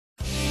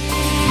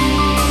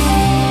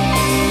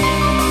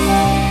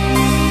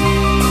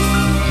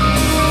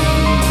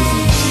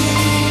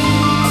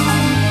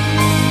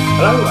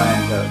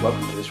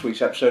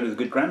week's episode of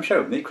the Goodrum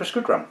Show with me, Chris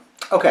Goodrum.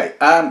 Okay,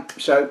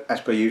 so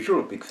as per usual,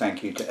 a big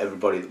thank you to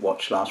everybody that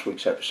watched last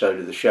week's episode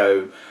of the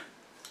show,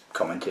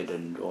 commented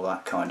and all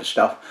that kind of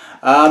stuff.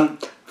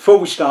 Before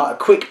we start, a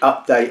quick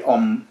update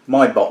on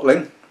my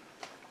bottling.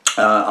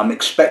 I'm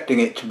expecting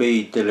it to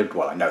be delivered,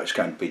 well I know it's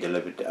going to be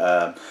delivered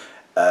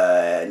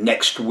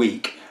next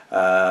week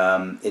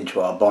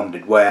into our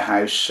bonded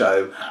warehouse,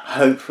 so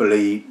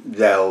hopefully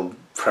they'll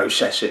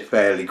process it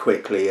fairly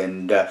quickly,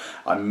 and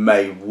I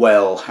may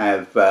well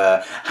have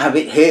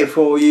it here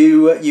for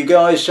you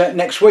guys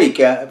next week.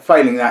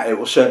 Failing that, it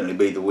will certainly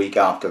be the week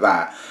after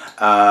that.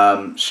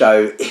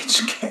 So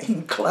it's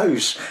getting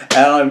close,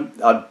 and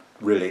I'm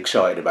really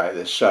excited about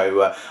this.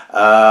 So,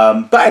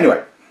 but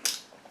anyway,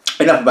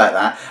 enough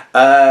about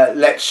that.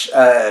 Let's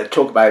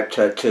talk about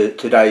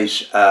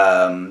today's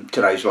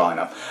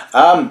lineup.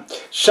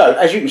 So,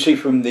 as you can see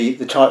from the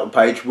title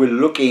page, we're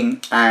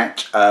looking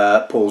at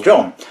Paul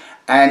John.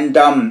 And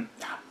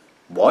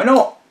why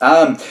not?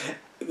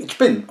 It's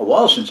been a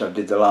while since I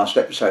did the last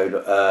episode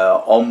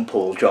on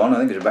Paul John. I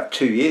think it was about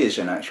 2 years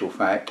in actual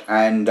fact.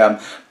 And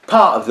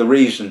part of the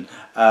reason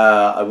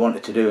I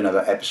wanted to do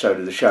another episode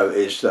of the show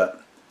is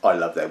that I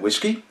love their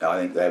whiskey. I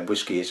think their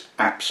whiskey is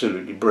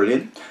absolutely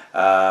brilliant.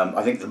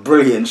 I think the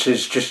Brilliance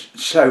is just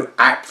so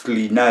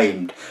aptly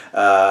named,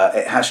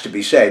 it has to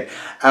be said.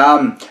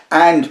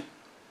 And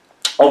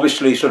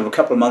obviously, sort of a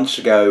couple of months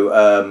ago,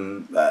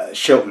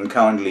 Shilton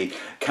kindly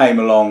came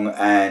along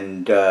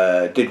and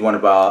did one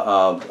of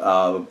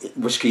our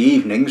whisky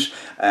evenings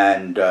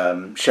and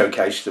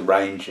showcased the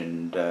range,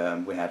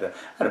 and we had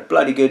a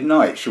bloody good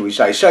night, shall we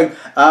say? So,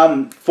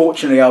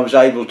 fortunately, I was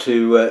able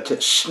to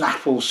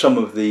snaffle some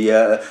of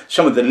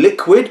the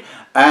liquid,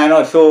 and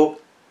I thought,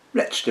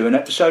 let's do an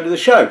episode of the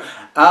show.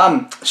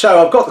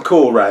 So I've got the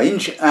core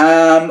range.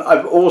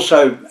 I've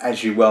also,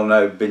 as you well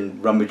know, been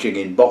rummaging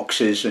in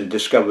boxes and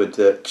discovered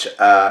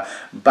that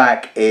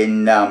back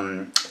in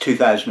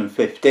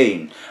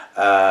 2015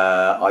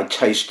 I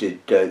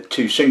tasted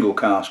 2 single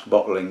cask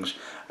bottlings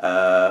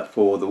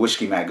for the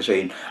Whisky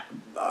magazine.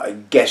 I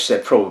guess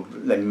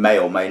they may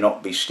or may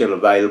not be still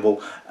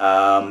available,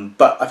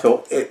 but I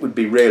thought it would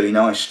be really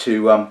nice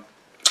to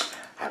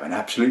have an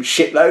absolute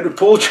shitload of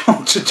Paul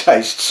John to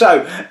taste.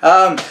 So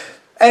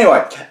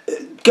anyway,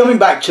 coming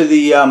back to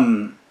the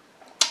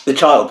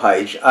title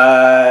page,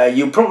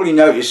 you'll probably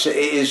notice it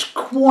is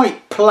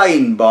quite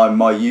plain by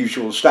my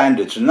usual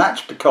standards, and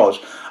that's because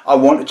I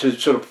wanted to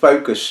sort of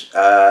focus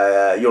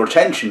your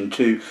attention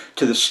to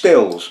the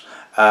stills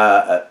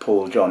at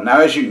Paul John.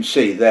 Now, as you can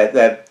see,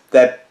 they're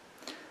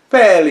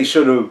fairly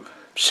sort of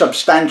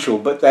substantial,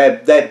 but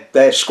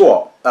they're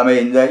squat. I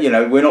mean, you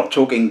know, we're not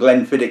talking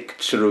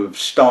Glenfiddich sort of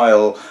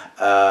style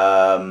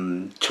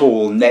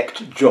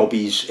tall-necked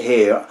jobbies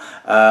here.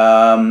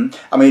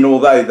 I mean,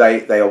 although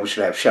they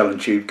obviously have shell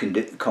and tube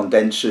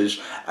condensers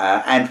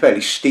and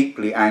fairly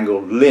steeply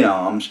angled lin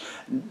arms,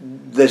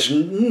 there's,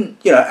 you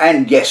know,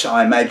 and yes,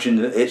 I imagine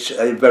that it's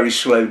a very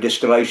slow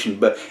distillation,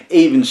 but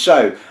even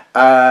so,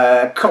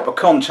 copper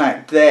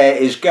contact there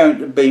is going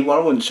to be,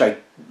 well, I wouldn't say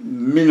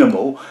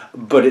minimal,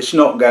 but it's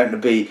not going to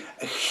be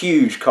a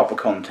huge copper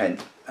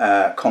contact,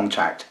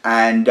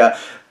 and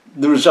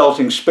the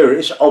resulting spirit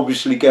is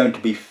obviously going to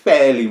be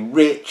fairly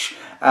rich,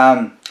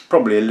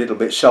 probably a little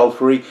bit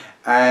sulphury,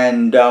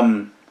 and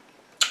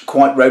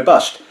quite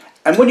robust.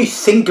 And when you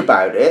think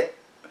about it,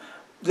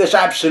 there's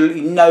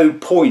absolutely no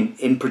point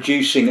in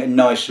producing a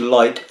nice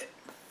light,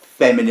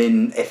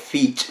 feminine,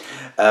 effete,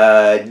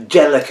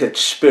 delicate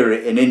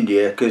spirit in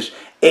India, because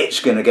it's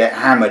going to get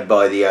hammered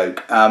by the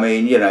oak. I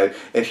mean, you know,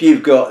 if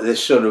you've got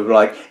this sort of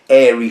like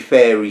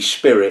airy-fairy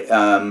spirit,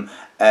 and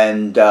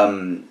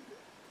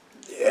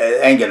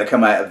ain't going to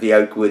come out of the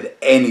oak with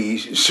any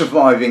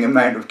surviving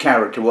amount of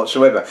character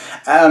whatsoever.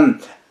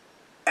 And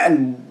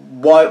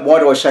why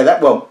do I say that?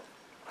 Well,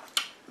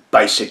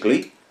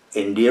 basically,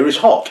 India is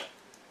hot.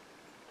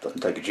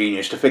 Doesn't take a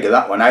genius to figure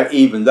that one out,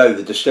 even though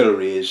the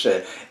distillery is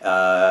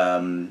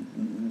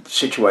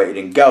situated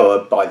in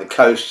Goa by the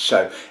coast,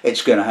 so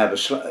it's going to have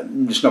it's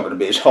not going to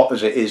be as hot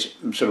as it is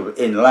sort of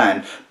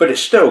inland, but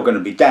it's still going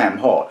to be damn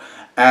hot.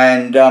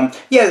 And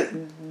yeah,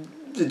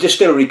 the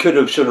distillery could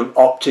have sort of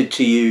opted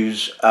to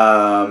use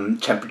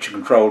temperature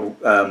controlled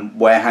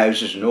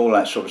warehouses and all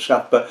that sort of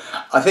stuff, but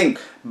I think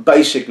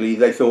basically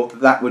they thought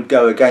that would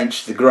go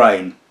against the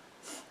grain,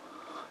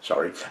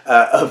 sorry,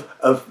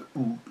 of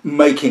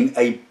making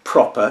a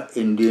proper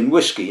Indian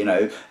whiskey. You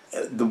know,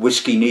 the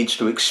whiskey needs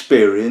to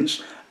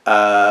experience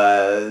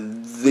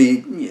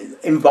the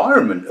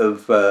environment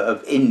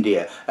of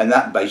India, and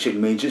that basically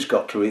means it's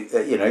got to,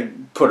 you know,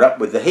 put up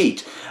with the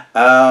heat.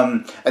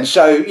 And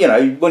so, you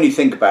know, when you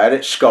think about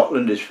it,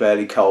 Scotland is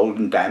fairly cold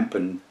and damp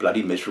and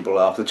bloody miserable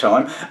half the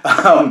time.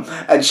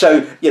 And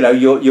so, you know,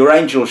 your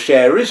angel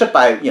share is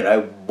about, you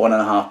know,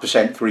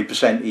 1.5%,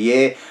 3% a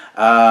year.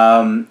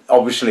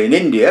 Obviously in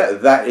India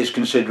that is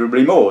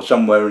considerably more,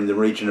 somewhere in the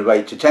region of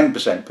 8 to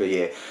 10% per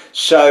year.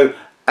 So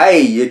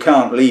you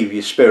can't leave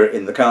your spirit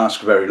in the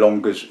cask very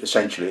long, because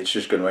essentially it's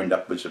just going to end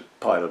up as a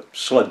pile of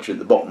sludge at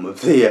the bottom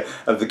of the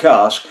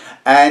cask.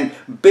 And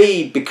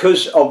B,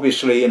 because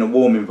obviously in a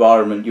warm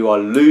environment you are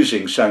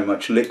losing so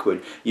much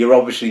liquid, you're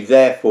obviously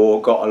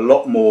therefore got a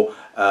lot more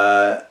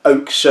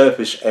oak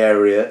surface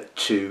area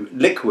to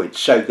liquid,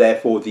 so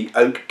therefore the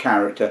oak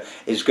character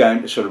is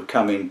going to sort of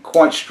come in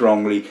quite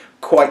strongly,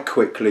 quite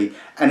quickly,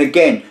 and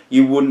again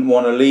you wouldn't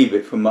want to leave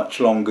it for much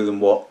longer than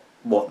what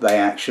they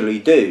actually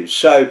do.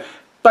 So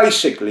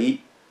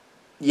basically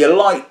your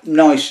light,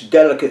 nice,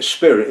 delicate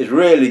spirit is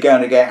really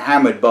going to get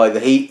hammered by the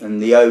heat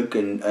and the oak,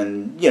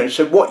 and you know,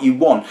 so what you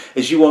want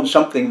is you want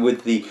something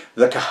with the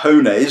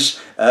cojones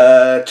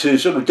to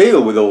sort of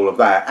deal with all of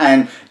that.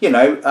 And you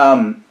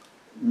know,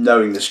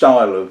 knowing the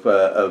style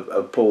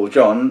of Paul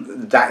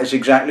John, that is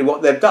exactly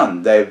what they've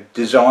done. They've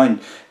designed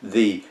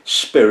the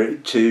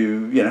spirit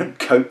to, you know,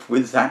 cope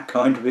with that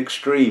kind of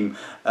extreme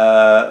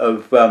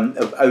of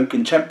oak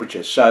and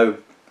temperature. So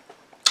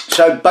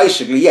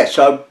basically, yes,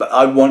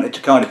 I wanted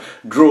to kind of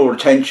draw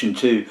attention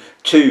to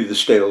the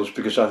stills,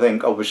 because I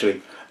think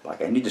obviously, like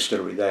any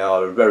distillery, they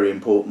are a very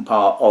important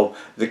part of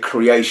the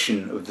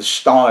creation of the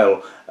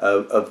style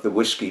of the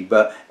whisky.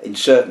 But in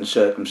certain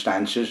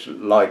circumstances,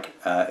 like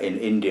in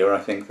India, I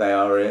think they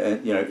are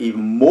you know,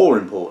 even more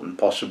important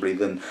possibly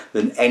than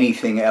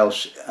anything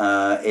else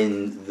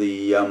in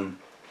the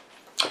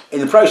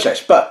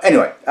process. But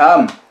anyway,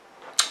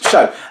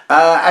 so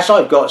as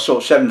I've got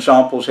sort of 7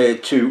 samples here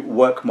to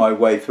work my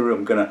way through,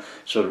 I'm going to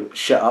sort of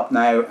shut up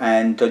now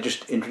and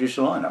just introduce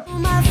the lineup.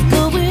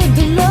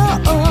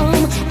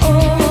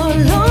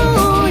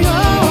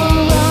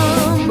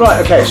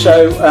 Right, okay,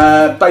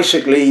 so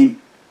basically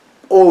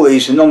all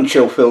these are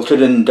non-chill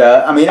filtered, and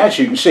I mean, as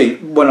you can see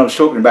when I was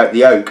talking about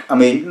the oak, I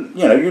mean,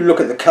 you know, you look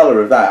at the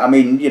colour of that, I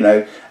mean, you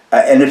know,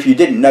 and if you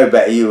didn't know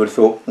better you would have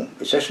thought,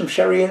 is there some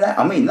sherry in that?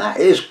 I mean, that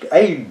is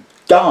a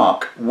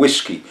dark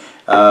whisky.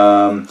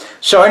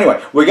 So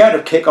anyway, we're going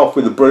to kick off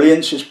with the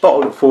Brilliance. It's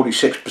bottled at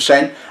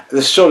 46%.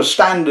 The sort of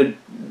standard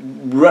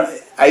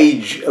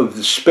age of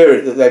the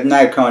spirit that they've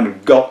now kind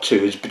of got to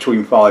is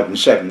between 5 and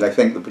 7. They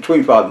think that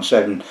between 5 and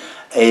 7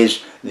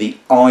 is the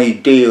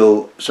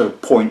ideal sort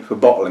of point for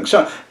bottling.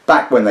 So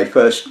back when they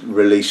first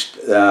released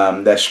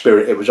their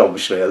spirit, it was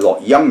obviously a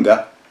lot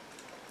younger,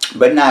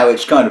 but now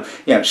it's kind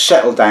of, you know,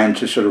 settled down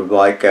to sort of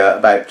like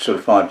about sort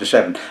of 5 to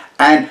 7.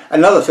 And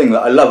another thing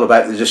that I love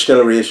about the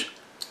distillery is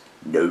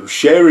no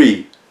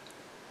sherry.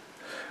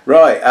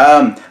 Right,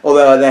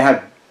 although they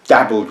have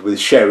dabbled with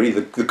sherry,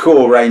 the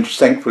core range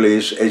thankfully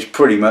is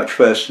pretty much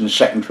first and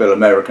second fill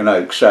American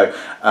oak, so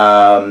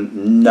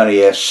none of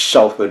your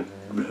sulphur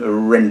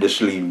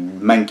horrendously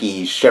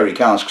manky sherry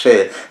casks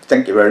here,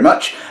 thank you very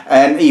much.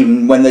 And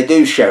even when they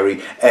do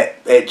sherry,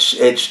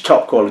 it's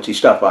top quality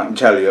stuff, I can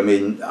tell you. I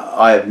mean,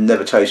 I have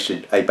never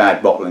tasted a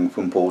bad bottling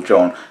from Paul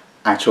John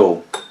at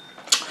all.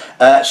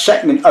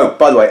 Second, oh,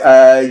 by the way,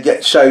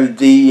 yeah, so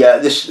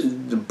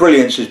the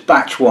Brilliance is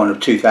batch 1 of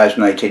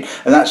 2018,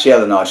 and that's the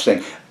other nice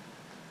thing.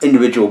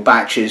 Individual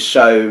batches,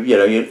 so you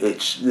know,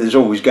 there's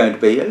always going to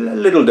be a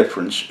little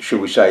difference,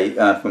 should we say,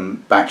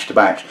 from batch to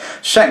batch.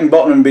 Second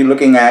bottle I'm be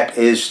looking at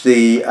is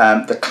the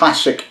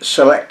Classic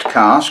Select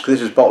Cask.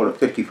 This is bottled at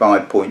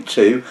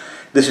 55.2.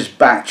 This is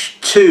batch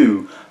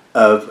 2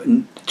 of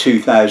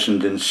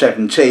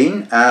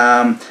 2017,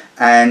 and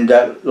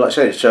like I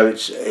said, so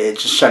it's a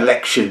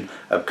selection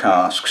of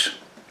casks.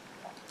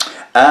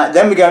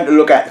 Then we're going to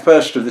look at the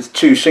first of the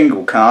 2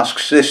 single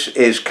casks. This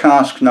is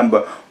cask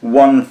number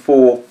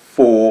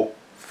 1444,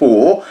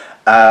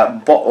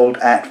 bottled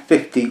at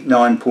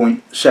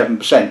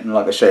 59.7%, and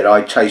like I said,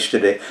 I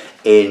tasted it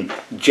in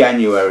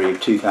January of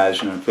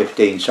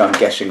 2015, so I'm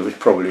guessing it was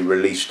probably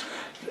released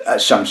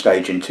at some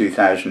stage in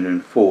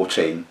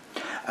 2014.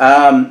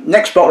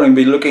 Next bottle we'll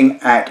be looking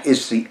at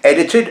is the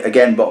Edited,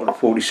 again bottled at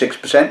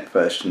 46%,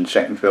 first and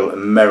second fill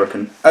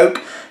American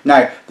oak.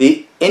 Now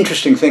the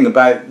interesting thing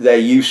about their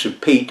use of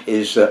peat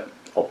is that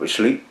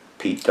obviously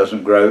peat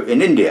doesn't grow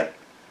in India.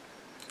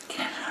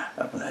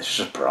 That's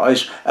a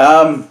surprise.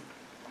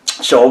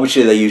 So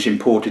obviously they use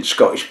imported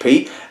Scottish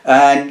peat,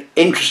 and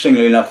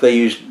interestingly enough, they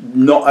use,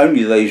 not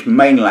only do they use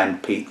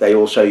mainland peat, they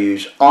also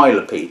use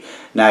Isla peat.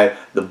 Now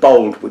the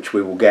Bold, which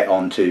we will get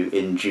onto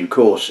in due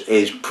course,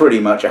 is pretty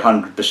much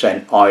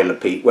 100% Isla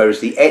peat, whereas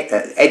the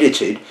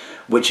Edited,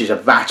 which is a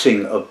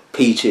vatting of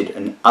peated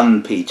and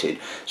unpeated,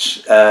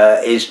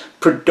 is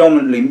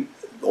predominantly,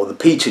 or the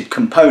peated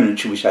component,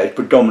 should we say, is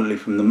predominantly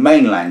from the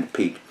mainland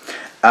peat.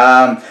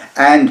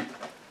 And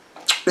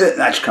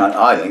that's kind of,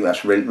 I think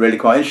that's really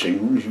quite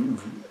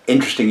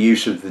interesting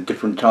use of the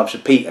different types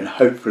of peat, and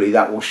hopefully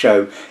that will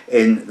show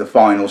in the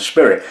final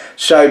spirit.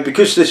 So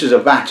because this is a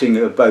vatting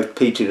of both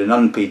peated and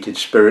unpeated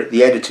spirit,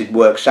 the Edited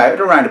works out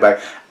at around about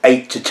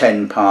 8 to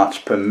 10 parts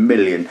per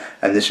million,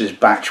 and this is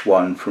batch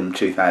 1 from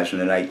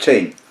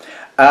 2018.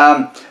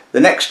 The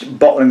next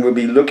bottling we'll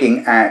be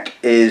looking at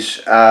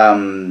is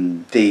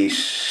the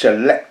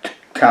Select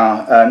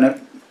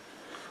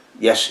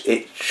Yes,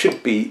 it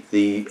should be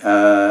the,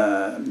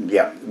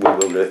 yeah, we'll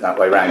do it that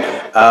way round.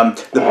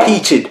 The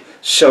Peated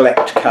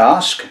Select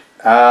Cask.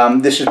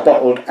 This is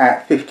bottled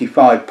at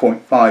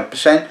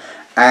 55.5%,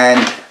 and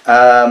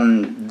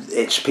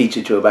it's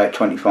peated to about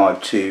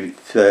 25 to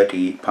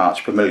 30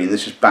 parts per million.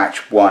 This is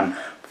batch 1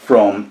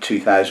 from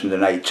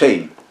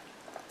 2018.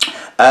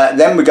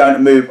 Then we're going to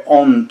move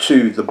on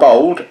to the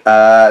bold.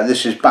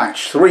 This is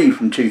batch 3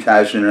 from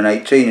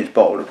 2018. It's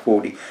bottled at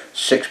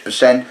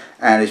 46%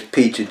 and is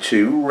peated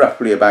to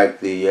roughly about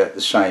the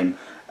same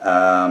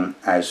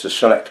as the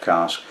Select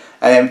Cask.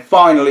 And then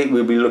finally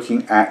we'll be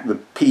looking at the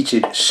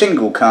peated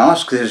single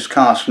cask. This is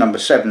cask number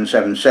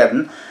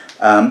 777.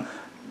 I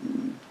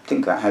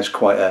think that has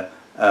quite a,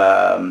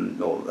 I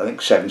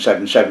think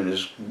 777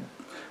 is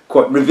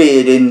quite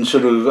revered in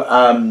sort of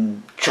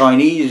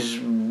Chinese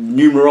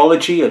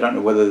numerology. I don't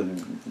know whether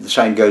the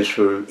same goes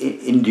for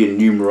Indian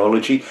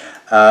numerology.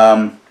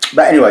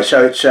 But anyway,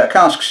 so it's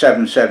cask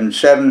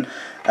 777,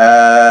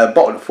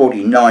 bottled at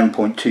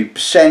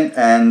 49.2%,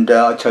 and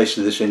I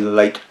tasted this in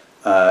late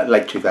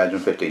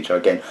 2015. So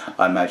again,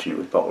 I imagine it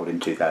was bottled in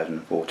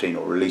 2014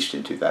 or released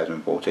in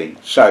 2014.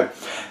 So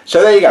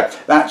there you go.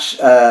 That's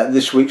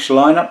this week's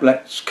lineup.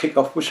 Let's kick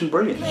off with some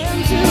Brilliance.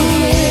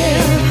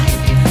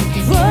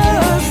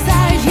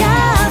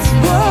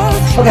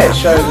 Okay,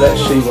 so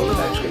let's see what the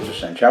nose gives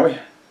us then, shall we?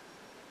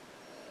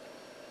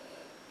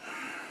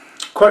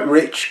 Quite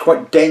rich,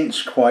 quite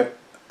dense, quite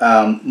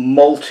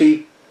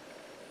malty.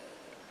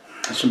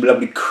 Some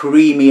lovely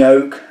creamy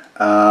oak,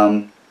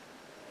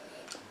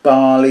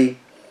 barley.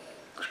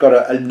 It's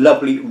got a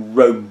lovely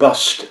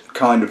robust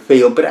kind of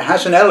feel, but it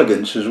has an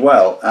elegance as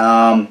well.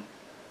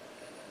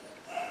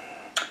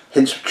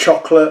 Hints of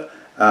chocolate,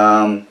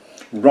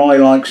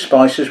 rye-like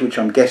spices, which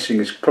I'm guessing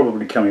is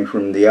probably coming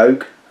from the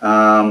oak.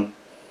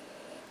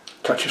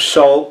 Touch of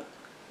salt,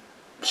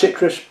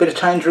 citrus, bit of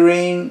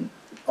tangerine,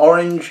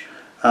 orange,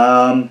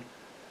 a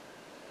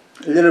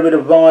little bit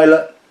of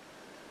violet.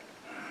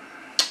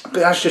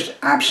 But that's just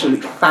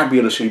absolutely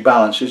fabulously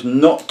balanced. It's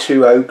not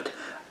too oaked.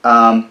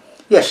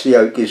 Yes, the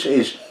oak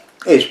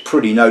is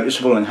pretty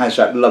noticeable and has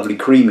that lovely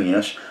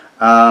creaminess,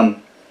 but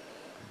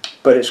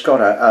it's got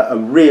a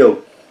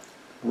real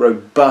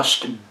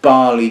robust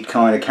barley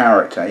kind of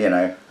character, you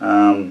know.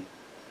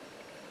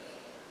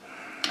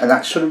 And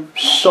that sort of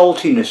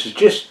saltiness is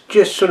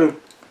just sort of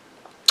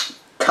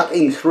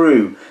cutting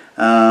through,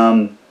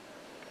 and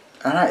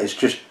that's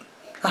just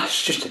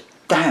a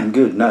damn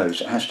good nose,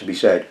 it has to be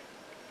said.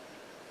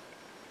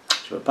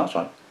 So it that's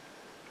like.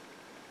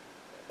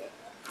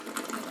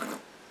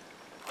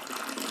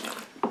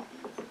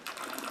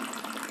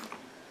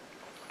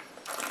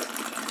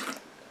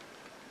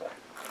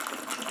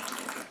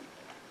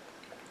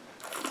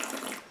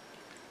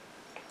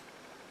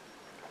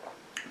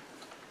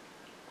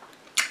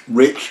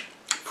 Rich,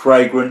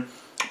 fragrant,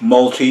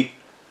 malty,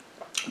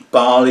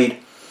 barleyed,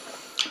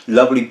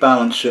 lovely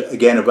balance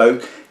again of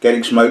oak,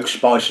 getting some oak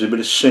spices, a bit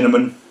of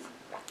cinnamon,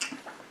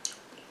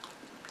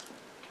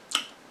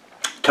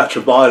 touch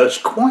of violets,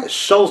 quite a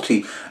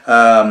salty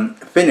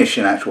finish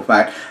in actual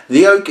fact.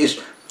 The oak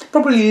is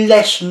probably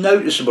less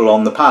noticeable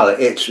on the palate.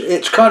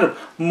 It's kind of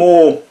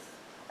more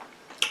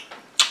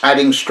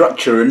adding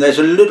structure, and there's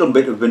a little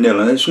bit of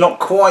vanilla, and it's not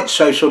quite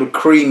so sort of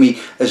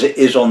creamy as it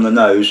is on the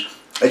nose.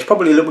 It's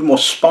probably a little bit more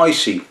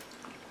spicy,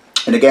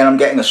 and again I'm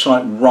getting a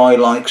slight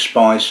rye-like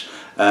spice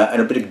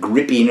and a bit of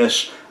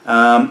grippiness,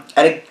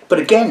 but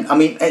again, I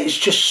mean, it's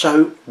just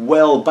so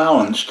well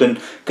balanced,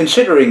 and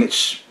considering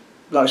it's,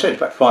 like I said,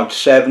 it's about 5 to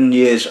 7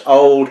 years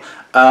old,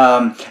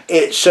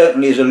 it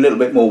certainly is a little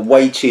bit more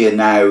weightier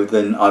now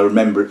than I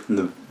remember it from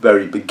the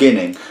very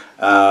beginning,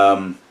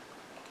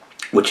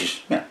 which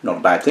is, yeah, not a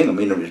bad thing. I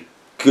mean, it was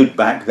good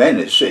back then,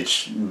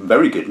 it's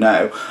very good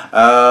now.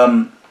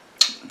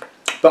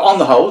 But on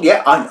the whole,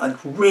 yeah, I'm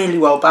really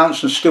well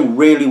balanced and still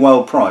really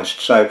well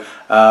priced. So,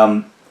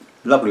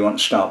 lovely one to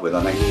start with,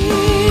 I think.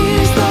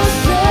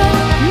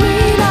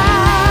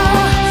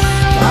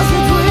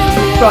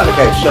 Right,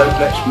 okay, so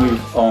let's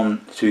move on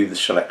to the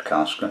Select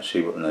Cask. Let's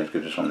see what the nose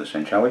gives us on this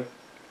end, shall we?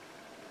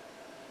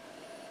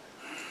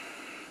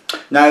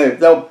 Now,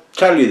 they'll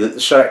tell you that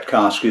the Select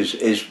Cask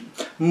is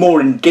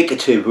more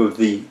indicative of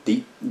the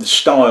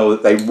style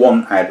that they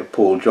want out of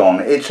Paul John.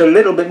 It's a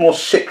little bit more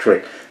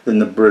citric than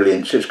the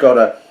Brilliance. It's got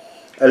a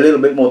little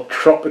bit more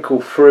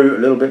tropical fruit,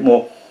 a little bit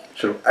more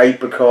sort of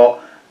apricot,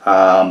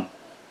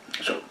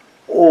 sort of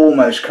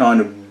almost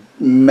kind of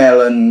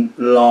melon,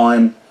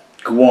 lime,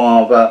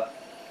 guava.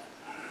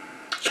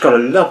 It's got a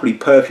lovely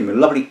perfume, a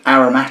lovely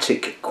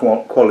aromatic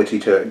quality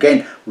to it.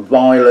 Again,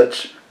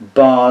 violets,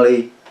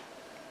 barley,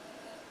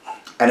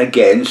 and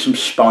again some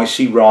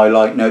spicy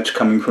rye-like notes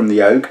coming from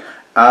the oak.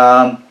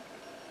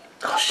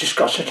 It's just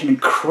got such an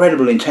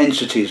incredible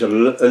intensity. There's a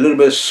little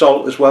bit of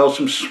salt as well,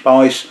 some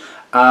spice.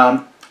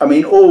 I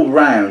mean, all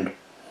round,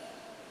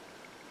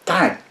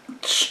 Dad,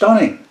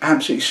 stunning,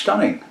 absolutely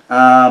stunning.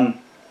 Yeah,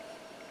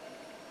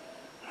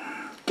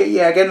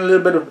 getting a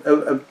little bit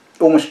of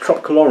almost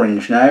tropical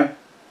orange now.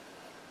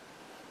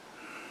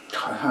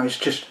 It's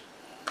just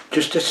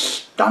a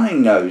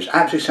stunning nose,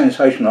 absolutely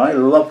sensational. I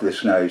love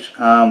this nose.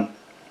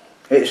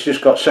 It's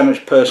just got so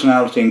much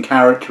personality and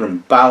character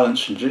and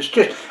balance, and it's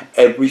just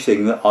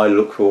everything that I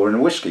look for in a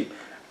whiskey.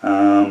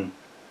 Let's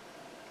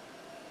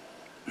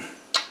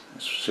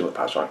see what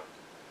that's like.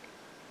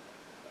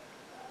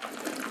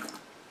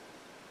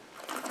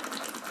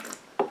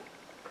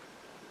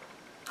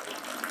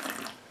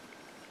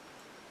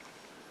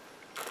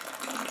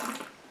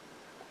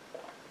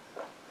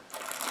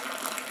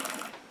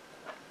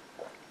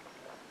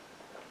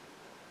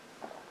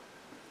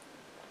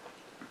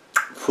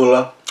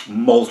 Fuller,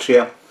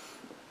 maltier,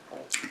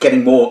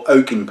 getting more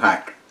oak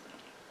impact,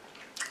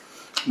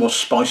 more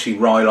spicy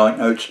rye-like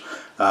notes,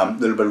 a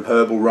little bit of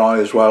herbal rye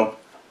as well.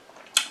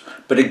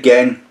 But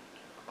again,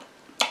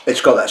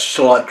 it's got that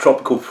slight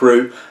tropical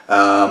fruit,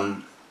 a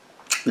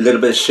little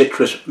bit of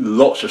citrus,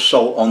 lots of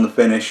salt on the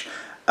finish,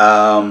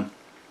 toasty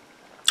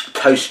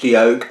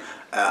oak.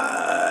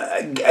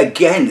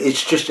 Again,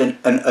 it's just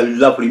a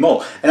lovely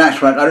malt. In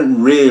actual fact, I don't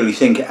really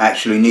think it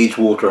actually needs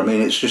water. I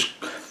mean, it's just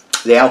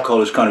the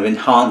alcohol is kind of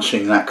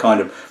enhancing that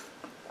kind of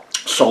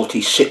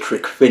salty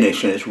citric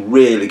finish, and it's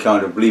really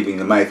kind of leaving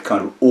the mouth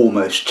kind of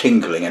almost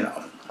tingling, and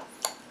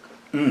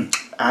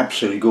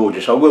absolutely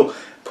gorgeous. I will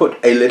put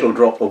a little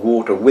drop of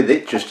water with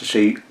it just to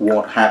see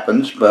what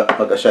happens, but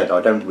like I said,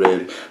 I don't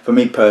really, for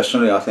me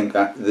personally, I think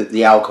that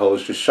the alcohol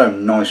is just so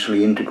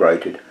nicely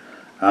integrated.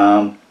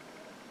 A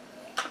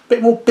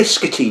bit more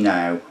biscuity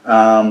now,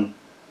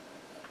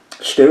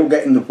 still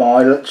getting the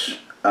violets,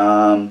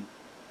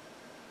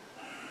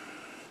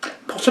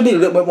 possibly a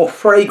little bit more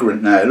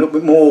fragrant now, a little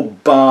bit more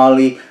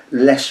barley,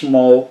 less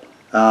malt.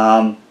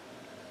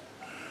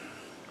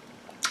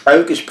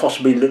 Oak is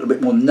possibly a little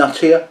bit more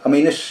nuttier. I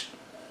mean, it's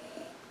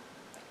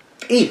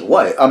either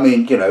way. I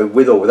mean, you know,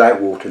 with or without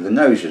water, the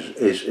nose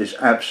is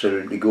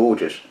absolutely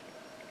gorgeous.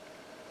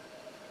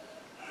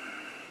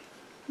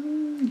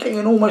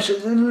 Getting almost a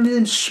little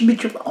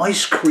smidge of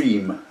ice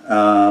cream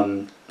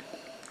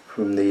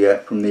from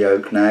the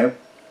oak now,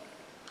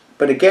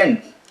 but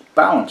again,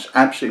 balance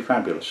absolutely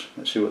fabulous.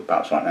 Let's see what the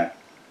balance like now.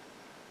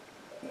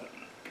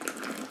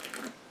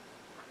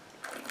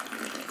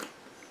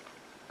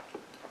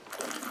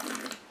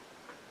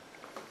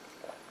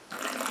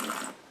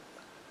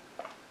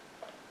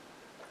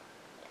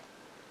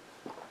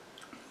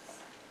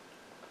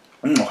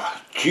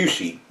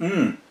 Juicy.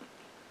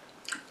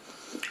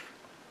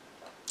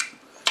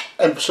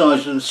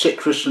 Emphasises the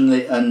citrus and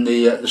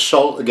the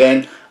salt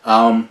again.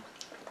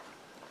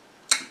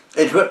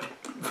 It's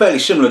fairly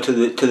similar to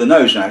the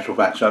nose in actual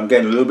fact. So I'm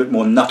getting a little bit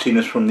more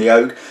nuttiness from the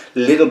oak, a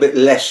little bit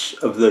less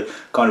of the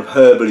kind of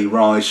herbally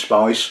rye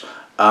spice.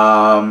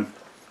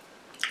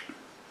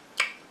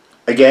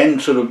 Again,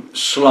 sort of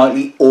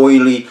slightly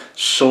oily,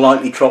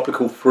 slightly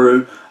tropical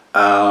fruit.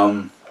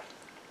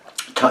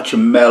 Touch of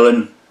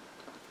melon.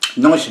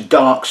 Nice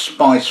dark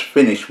spice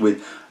finish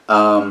with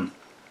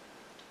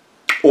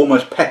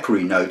almost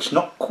peppery notes,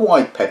 not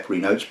quite peppery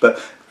notes, but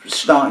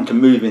starting to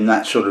move in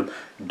that sort of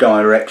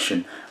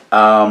direction.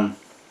 Oh,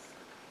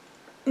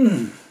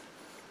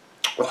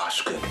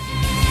 that's good.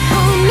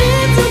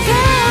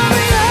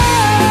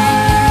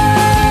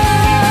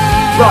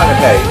 Right,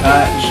 okay,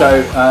 so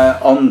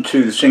on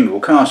to the single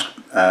cask.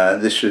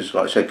 This is,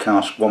 like I said,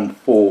 cask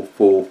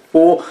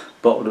 1444,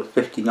 bottled at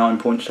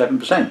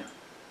 59.7%.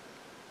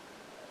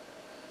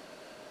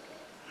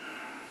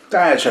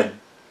 That's a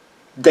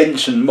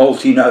dense and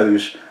malty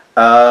nose.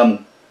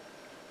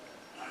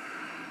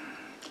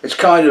 It's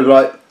kind of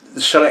like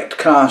the select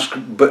cask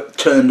but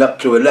turned up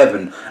to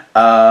 11.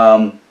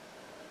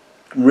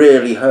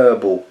 Really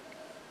herbal,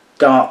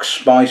 dark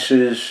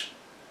spices.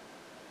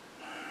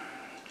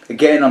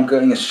 Again, I'm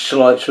getting a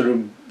slight sort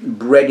of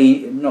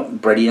bready, not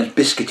breadiness,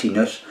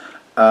 biscuitiness.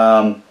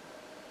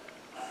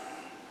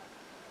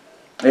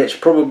 It's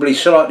probably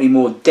slightly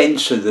more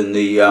denser than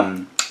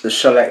the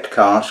select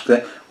cask,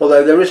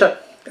 although there is a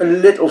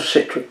little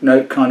citric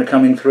note kind of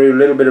coming through, a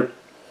little bit of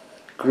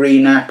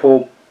green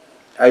apple,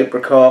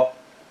 apricot,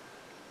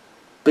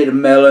 bit of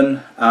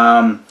melon,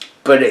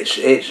 but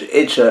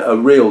it's a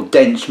real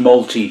dense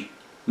malty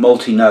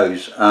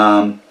nose,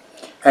 and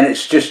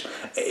it's just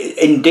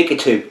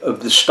indicative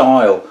of the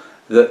style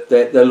that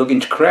they're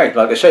looking to create.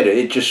 Like I said,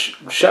 it just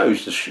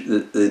shows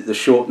the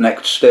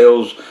short-necked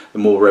stills, the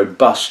more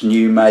robust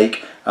new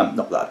make.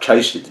 Not that I've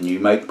tasted the new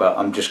make, but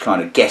I'm just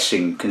kind of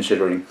guessing,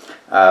 considering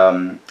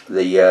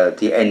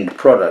the end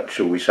product,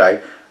 shall we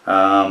say.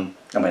 I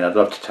mean, I'd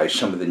love to taste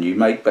some of the new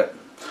make, but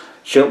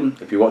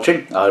Shilton, if you're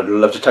watching, I'd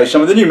love to taste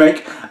some of the new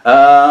make.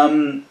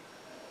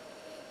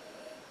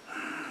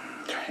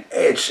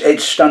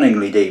 It's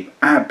stunningly deep,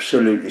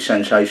 absolutely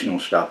sensational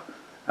stuff.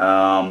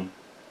 Let's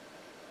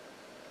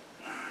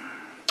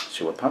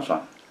see what it passes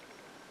like.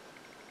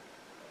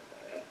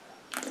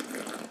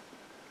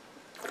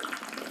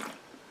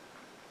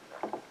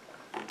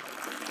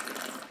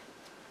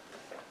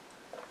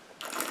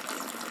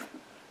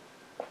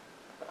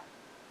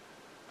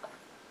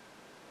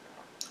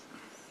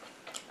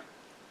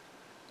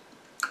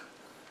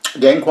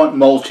 Again, quite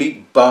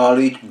malty,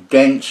 barley,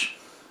 dense,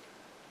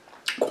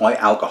 quite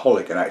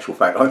alcoholic in actual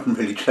fact. I can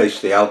really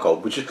taste the alcohol,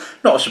 which is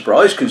not a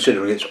surprise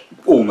considering it's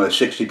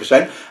almost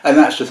 60%. And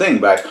that's the thing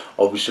about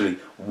obviously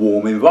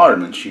warm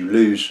environments. You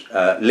lose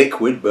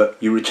liquid, but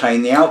you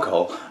retain the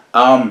alcohol.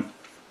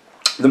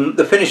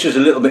 The finish is a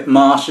little bit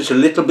masked, it's a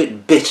little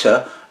bit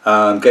bitter,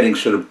 getting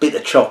sort of bitter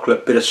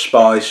chocolate, bitter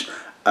spice.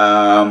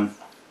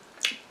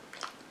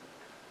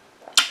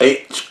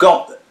 It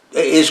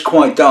is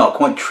quite dark,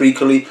 quite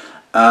treacly,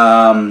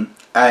 and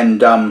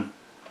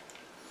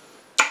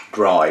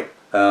dry.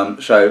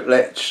 So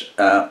let's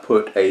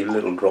put a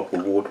little drop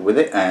of water with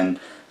it and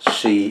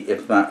see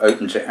if that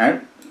opens it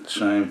out.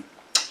 So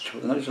let's see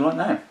what the nose is like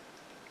now.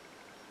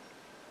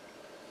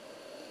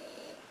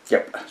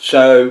 Yep.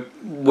 So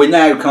we're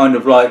now kind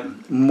of like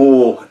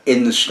more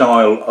in the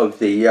style of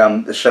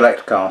the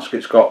select cask.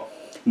 It's got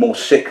more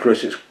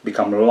citrus. It's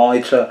become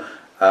lighter,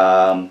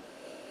 more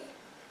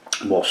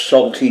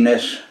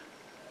saltiness.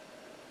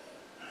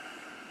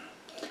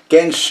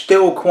 Again,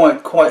 still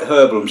quite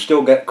herbal. I'm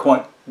still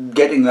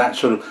getting that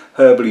sort of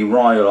herbally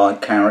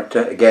rye-like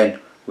character again,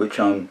 which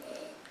I'm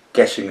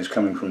guessing is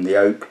coming from the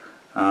oak.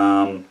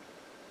 And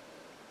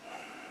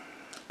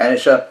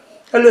it's a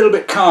little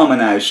bit calmer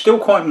now. Still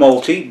quite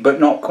malty, but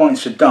not quite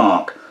so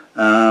dark.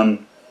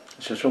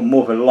 It's a sort of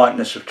more of a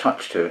lightness of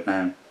touch to it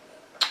now.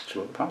 Let's see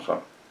what the pal's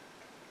like.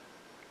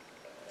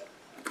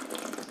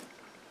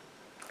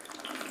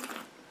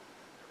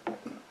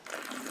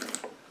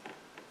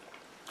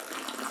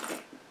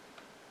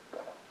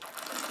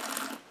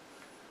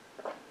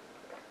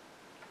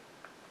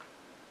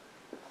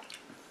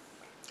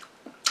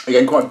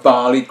 Again, quite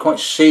barley, quite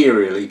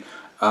cereally.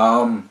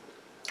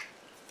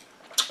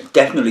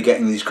 Definitely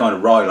getting these kind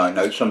of rye-like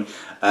notes.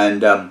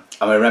 I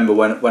remember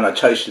when I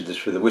tasted this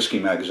for the Whiskey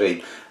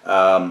magazine,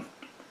 I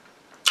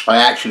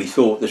actually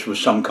thought this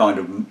was some kind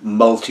of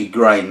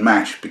multi-grain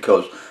mash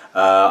because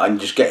I'm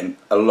just getting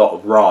a lot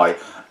of rye.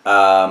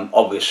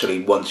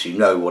 Obviously, once you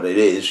know what it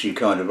is, you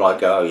kind of like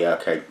go, oh yeah,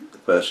 okay, the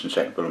first and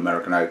second full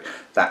American oak,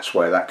 that's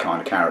where that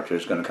kind of character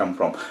is going to come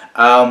from.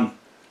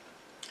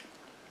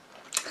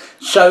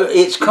 So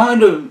it's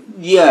kind of,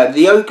 yeah,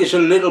 the oak is a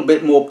little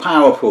bit more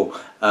powerful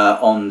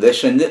on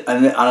this, and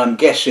I'm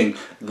guessing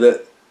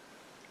that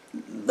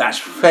that's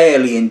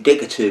fairly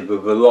indicative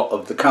of a lot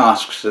of the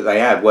casks that they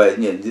have, where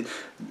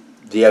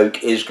the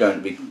oak is going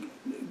to be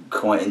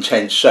quite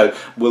intense. So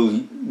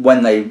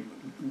when they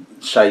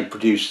say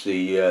produce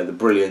the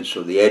Brilliance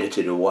or the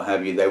Edited or what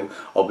have you, they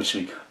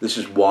obviously, this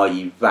is why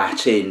you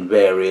vat in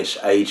various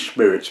aged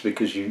spirits,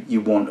 because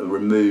you want to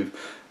remove.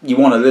 You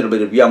want a little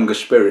bit of younger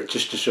spirit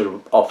just to sort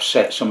of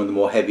offset some of the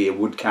more heavier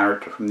wood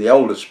character from the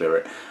older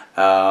spirit.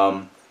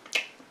 So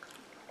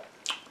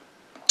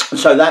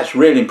that's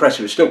really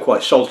impressive. It's still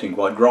quite salty and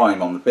quite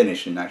drying on the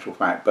finish in actual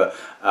fact, but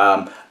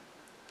and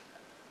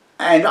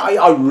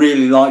I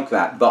really like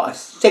that, but I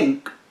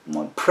think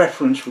my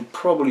preference would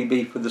probably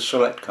be for the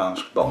select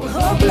cask bottle.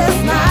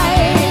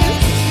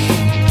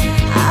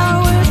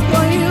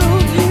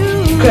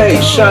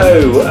 Okay, so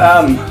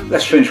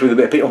let's finish with a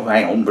bit of, oh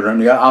hang on, we're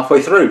only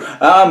halfway through.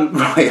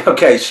 Right,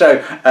 okay, so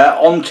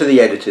on to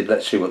the Edited.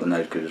 Let's see what the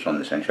nose gives us on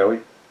this end, shall we?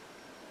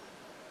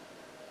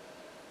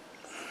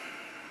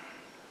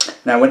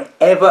 Now,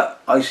 whenever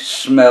I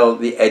smell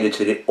the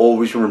Edited, it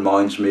always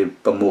reminds me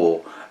of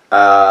Bamor.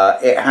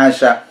 It has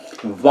that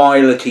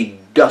violety,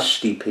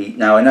 dusty peat.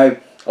 Now, I know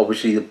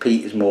obviously the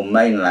peat is more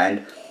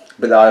mainland,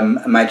 but I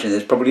imagine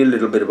there's probably a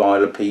little bit of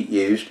Isle of peat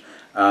used.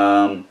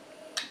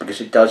 Because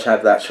it does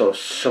have that sort of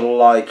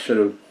slight sort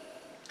of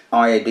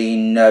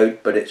iodine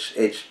note, but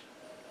it's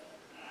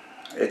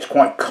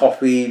quite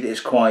coffeed, it's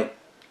quite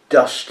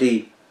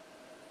dusty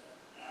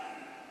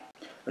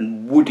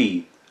and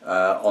woody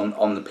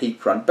on the peat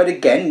front. But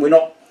again,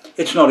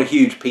 it's not a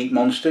huge peat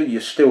monster.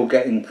 You're still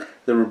getting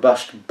the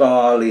robust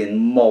barley and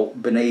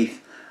malt beneath.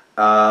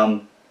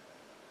 I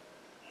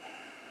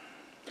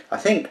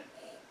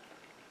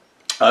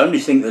only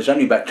think there's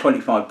only about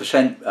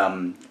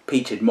 25%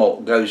 peated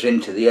malt goes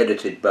into the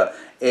Edited, but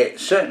it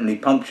certainly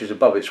punctures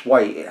above its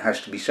weight, it has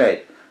to be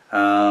said.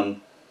 A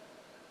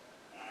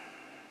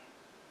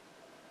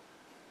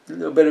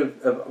little bit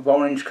of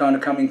orange kind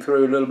of coming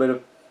through, a little bit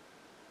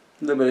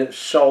of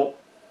salt.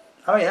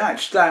 I mean,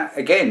 that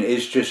again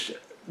is just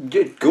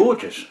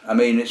gorgeous. I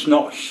mean, it's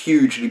not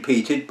hugely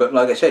peated, but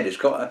like I said, it's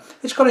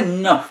got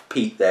enough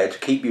peat there to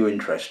keep you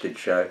interested.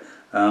 So,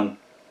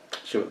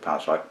 see what the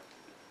pal's like.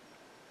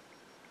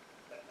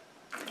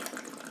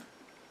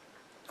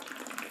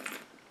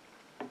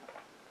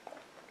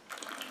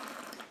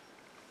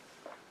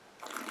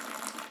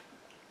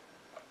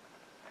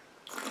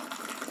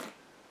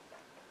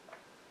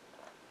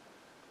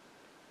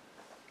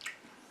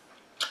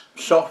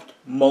 Soft,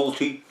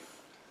 malty,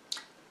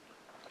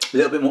 a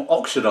little bit more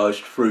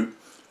oxidised fruit,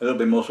 a little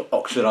bit more sort of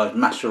oxidised,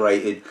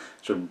 macerated,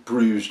 sort of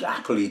bruised,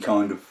 appley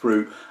kind of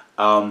fruit.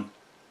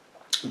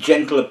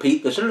 Gentler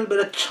peat. There's a little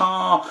bit of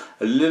tar,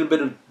 a little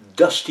bit of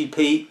dusty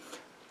peat.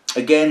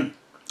 Again,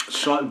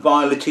 slight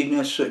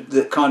violetiness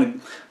that kind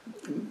of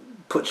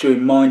puts you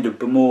in mind of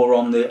Bamor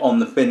on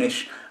the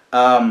finish.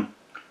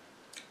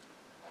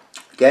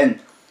 Again,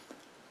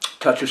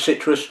 touch of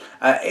citrus.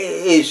 It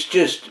is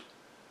just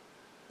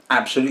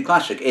absolutely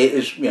classic. It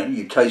is, you know,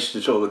 you taste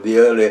the sort of the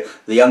earlier,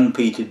 the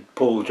unpeated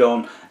Paul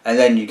John, and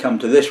then you come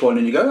to this one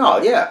and you go,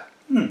 oh yeah,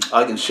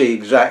 I can see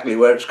exactly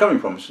where it's coming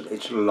from.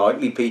 It's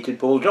lightly peated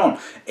Paul John.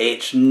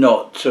 It's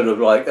not sort of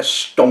like a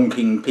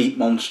stonking peat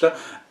monster.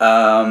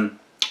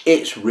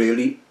 It's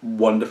really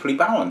wonderfully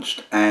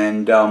balanced,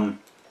 and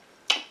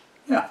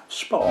yeah,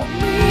 spot on.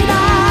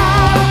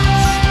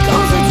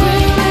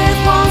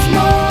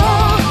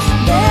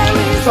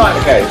 Right,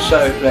 okay,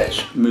 so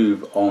let's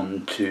move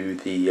on to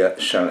the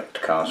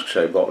select cask.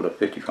 So bottle of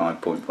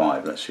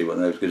 55.5. Let's see what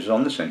those gives us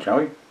on this then, shall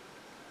we?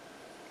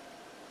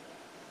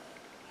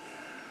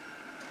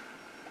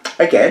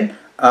 Again,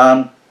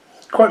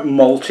 quite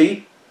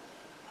malty,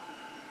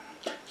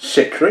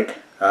 citric,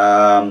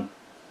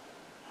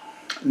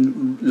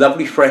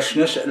 lovely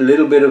freshness, a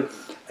little bit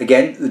of,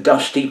 again, the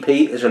dusty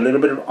peat. There's a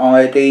little bit of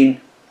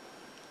iodine,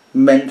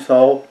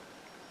 menthol,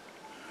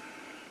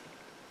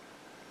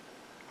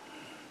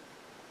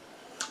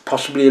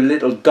 possibly a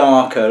little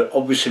darker,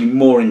 obviously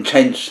more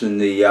intense than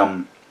the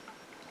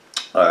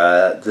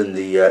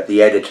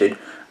edited.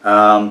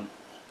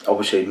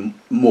 Obviously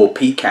more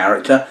peat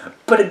character,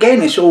 but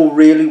again it's all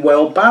really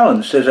well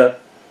balanced. There's a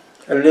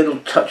little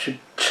touch of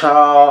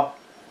tar,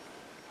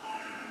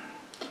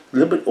 a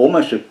little bit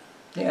almost of,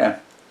 yeah,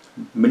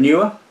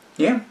 manure,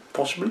 yeah,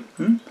 possibly.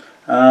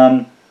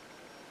 But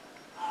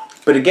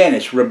again,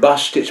 it's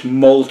robust, it's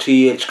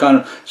malty, it's kind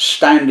of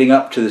standing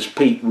up to this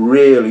peat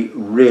really,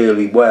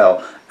 really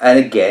well. And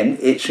again,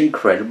 it's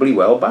incredibly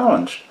well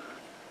balanced.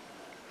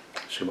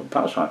 Let's see what the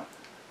power's like.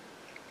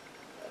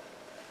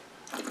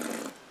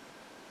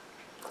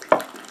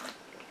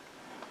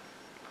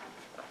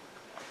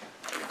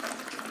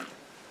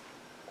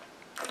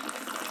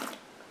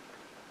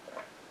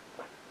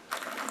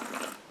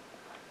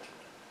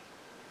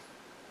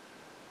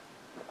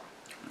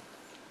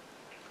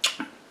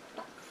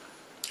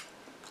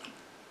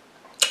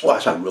 Well,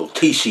 that's a real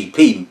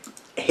TCP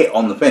hit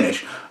on the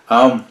finish.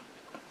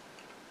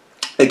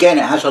 Again,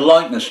 it has a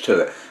lightness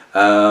to it.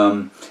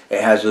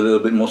 It has a little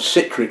bit more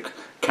citric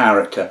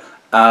character.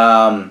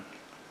 The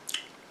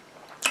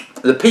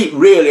peat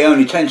really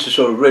only tends to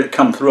sort of really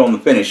come through on the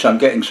finish. So I'm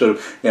getting sort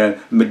of, you know,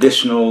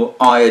 medicinal,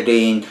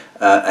 iodine,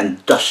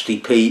 and dusty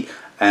peat,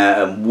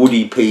 and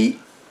woody peat.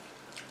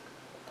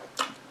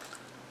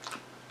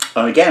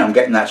 And again, I'm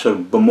getting that sort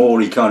of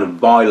Bamori kind of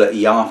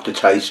violet-y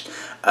aftertaste.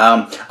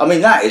 I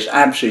mean, that is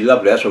absolutely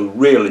lovely. That's a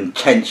real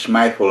intense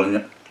mouthful,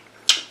 and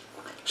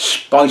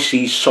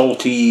spicy,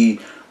 salty,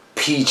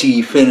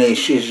 peaty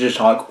finish is just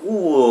like,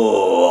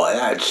 ooh,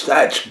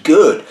 that's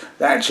good.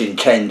 That's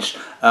intense.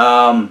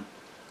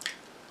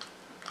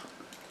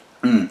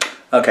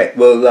 Okay,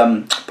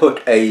 we'll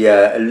put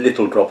a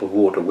little drop of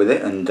water with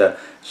it and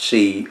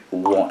see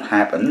what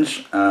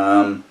happens.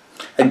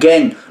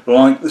 Again,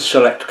 like the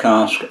select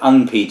cask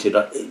unpeated,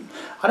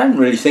 I don't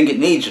really think it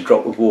needs a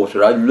drop of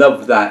water. I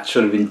love that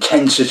sort of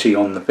intensity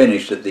on the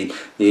finish that the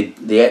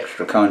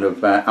extra kind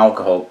of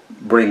alcohol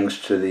brings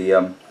to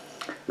the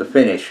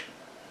finish.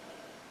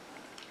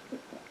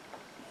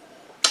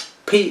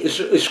 Peat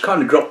is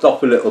kind of dropped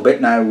off a little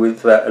bit now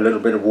with a little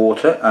bit of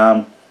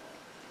water.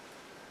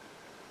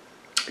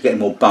 Getting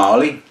more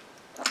barley.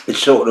 It's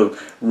sort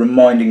of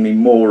reminding me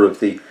more of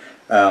the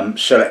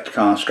select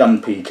cask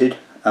unpeated.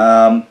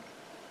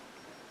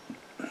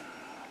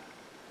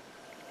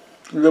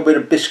 A little bit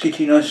of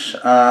biscuitiness,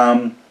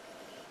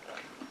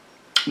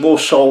 more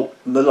salt,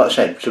 but like I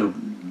said, sort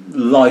of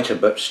lighter,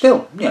 but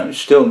still, you know,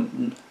 still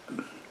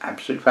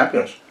absolutely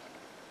fabulous.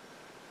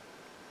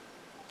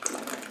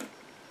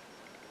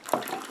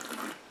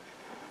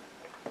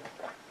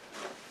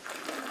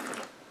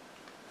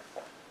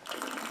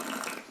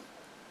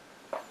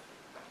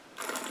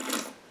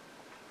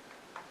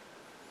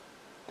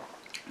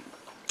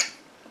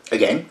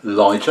 Again,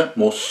 lighter,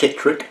 more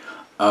citric.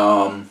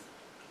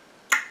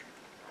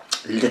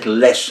 A little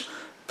less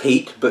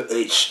peat, but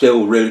it's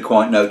still really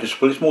quite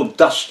noticeable. It's more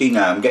dusty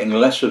now. I'm getting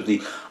less of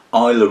the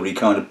islery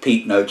kind of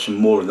peat notes and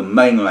more of the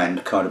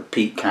mainland kind of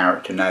peat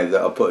character now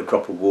that I put a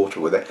drop of water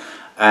with it.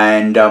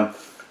 And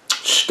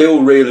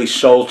still really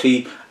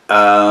salty,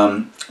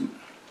 a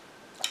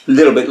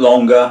little bit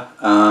longer,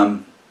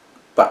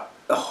 but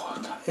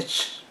oh,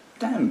 it's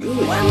damn good.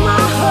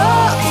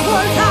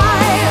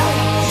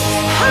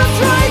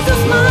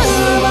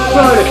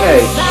 Right,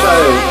 okay, so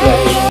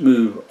let's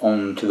move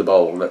on to the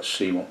bowl. Let's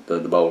see what the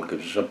bowl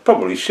gives us. I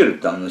probably should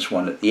have done this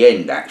one at the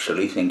end,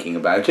 actually, thinking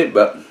about it,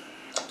 but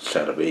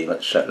so be.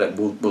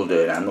 We'll do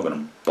it now. I'm not going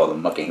to bother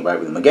mucking about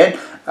with them again.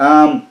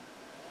 Yeah,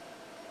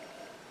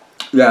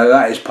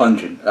 that is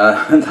pungent.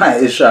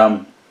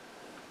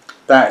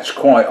 That's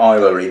quite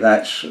islery.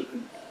 That's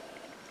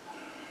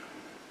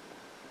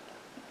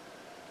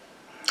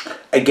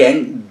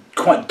again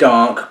quite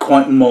dark,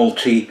 quite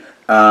malty.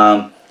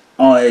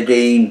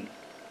 Iodine,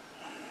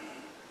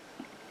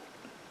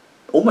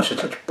 almost a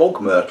touch of bog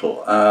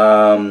myrtle,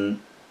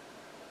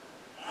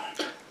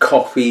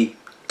 coffee,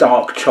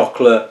 dark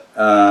chocolate,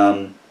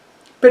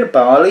 bit of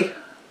barley,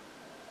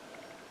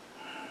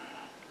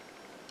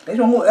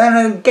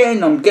 And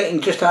again, I'm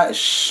getting just that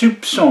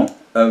soupçon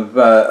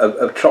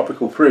of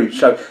tropical fruit.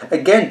 So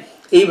again,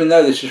 even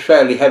though this is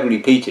fairly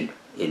heavily peated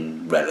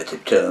in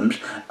relative terms,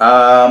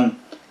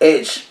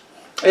 it's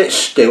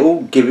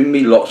still giving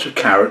me lots of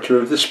character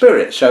of the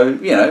spirit. So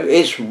you know,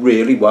 it's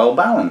really well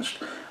balanced.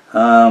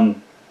 It's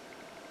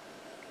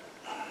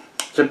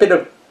a bit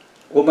of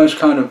almost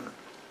kind of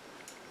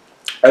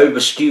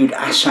overstewed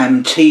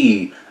Assam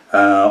tea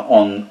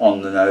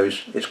on the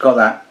nose. It's got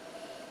that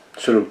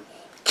sort of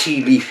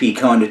tea leafy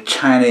kind of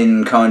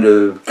tannin kind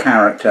of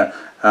character,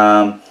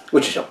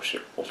 which is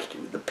obviously all to do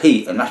with the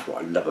peat, and that's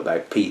what I love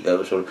about peat. There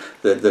was sort of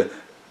the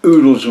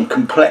oodles of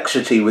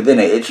complexity within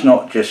it. It's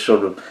not just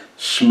sort of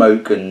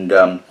smoke and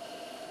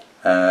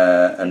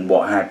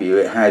what have you.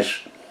 It has,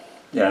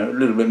 you know, a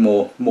little bit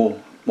more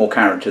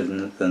character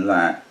than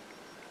that.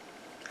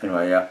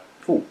 Anyway, yeah.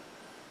 Oh,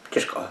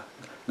 just got a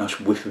nice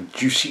whiff of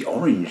juicy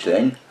orange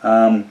then.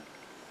 I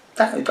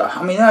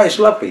mean, that is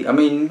lovely. I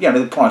mean, you know,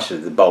 the price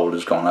of the bowl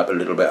has gone up a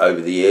little bit over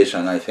the years,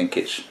 and I think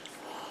it's,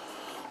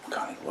 I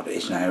can't think what it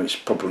is now, it's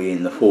probably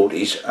in the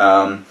 40s.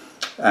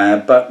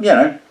 But, you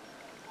know,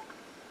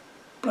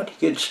 bloody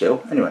good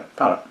still. Anyway,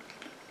 palate.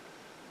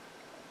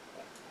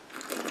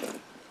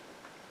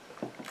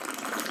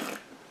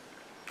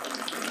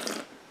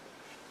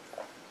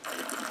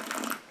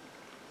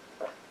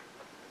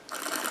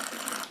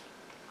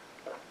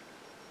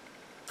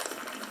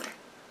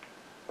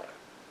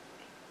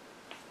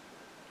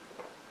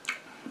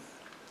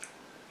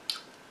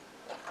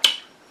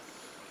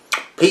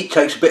 Peat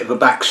takes a bit of a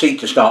back seat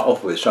to start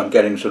off with, so I'm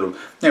getting sort of,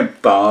 you know,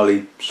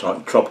 barley,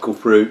 slightly tropical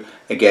fruit,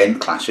 again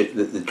classic,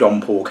 the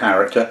John Paul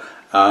character,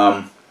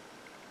 Paul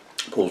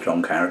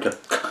John character.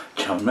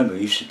 I remember I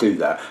used to do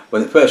that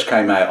when it first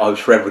came out. I was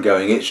forever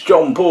going, it's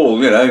John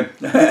Paul, you know,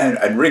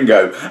 and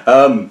Ringo.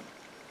 But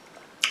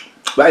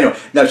anyway,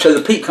 no, so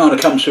the peat kind of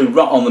comes through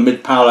right on the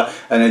mid palate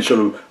and then sort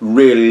of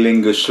really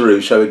lingers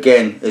through. So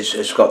again,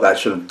 it's got that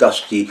sort of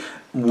dusty,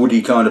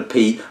 woody kind of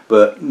peat,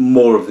 but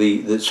more of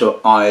the sort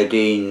of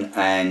iodine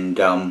and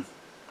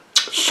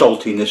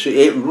saltiness.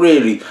 It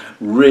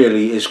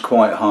really is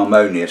quite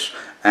harmonious.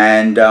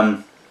 And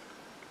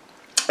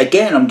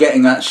again, I'm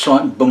getting that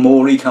slight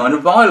Bamori kind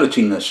of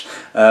violetiness,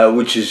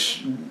 which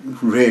is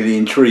really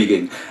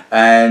intriguing.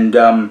 And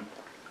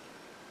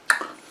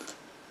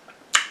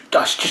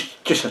that's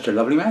just such a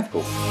lovely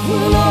mouthful.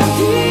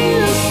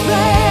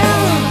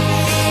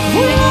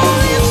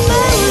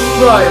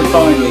 Right, and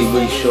finally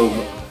we shall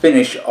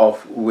finish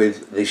off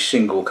with the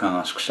single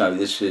cask. So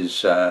this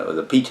is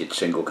the peated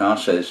single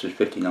cask, so this is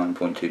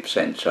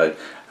 59.2%, so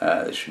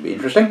this should be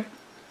interesting.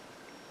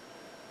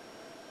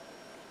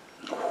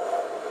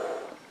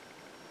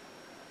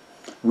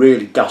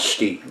 Really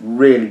dusty,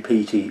 really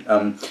peaty,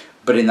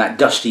 but in that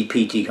dusty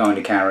peaty kind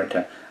of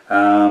character.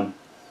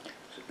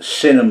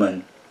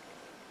 Cinnamon,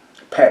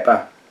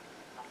 pepper,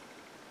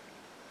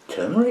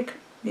 turmeric?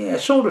 Yeah,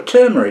 sort of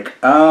turmeric.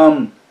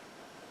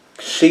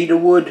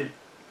 Cedarwood,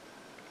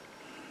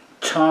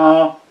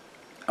 tar,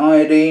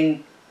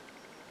 iodine,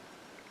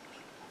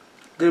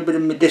 a little bit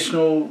of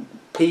medicinal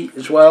peat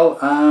as well.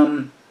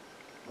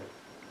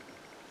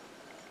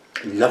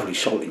 Lovely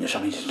saltiness.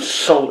 I mean,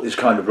 salt is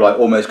kind of like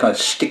almost kind of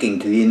sticking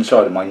to the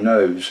inside of my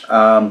nose.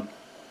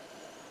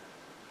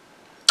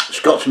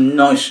 It's got some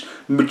nice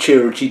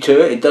maturity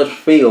to it. It does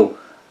feel,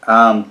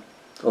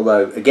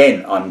 although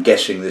again I'm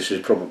guessing this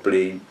is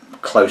probably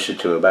closer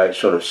to about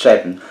sort of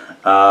 7.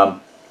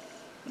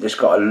 It's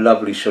got a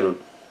lovely sort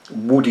of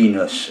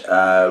woodiness,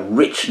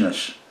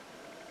 richness,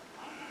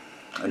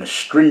 and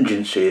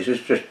astringency.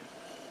 It's just,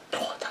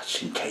 oh,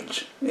 that's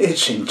intense.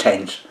 It's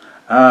intense.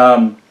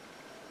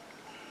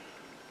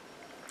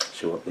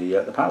 See what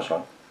the palate's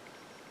like.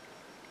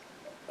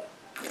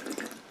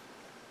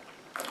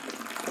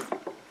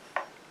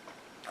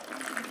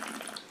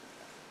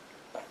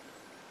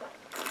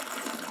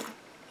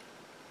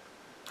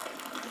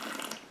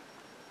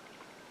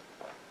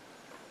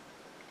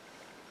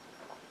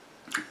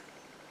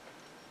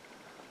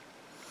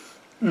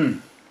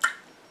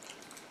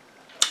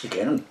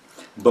 Again,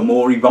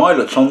 Bamori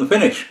violets on the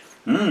finish.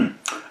 Really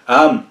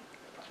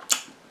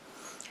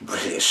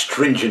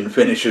astringent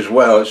finish as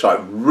well. It's like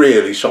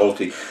really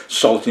salty,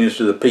 saltiness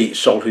of the peat,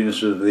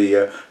 saltiness of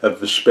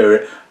the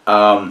spirit.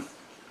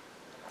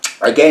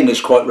 Again,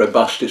 it's quite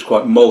robust. It's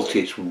quite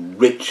malty. It's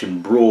rich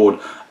and broad.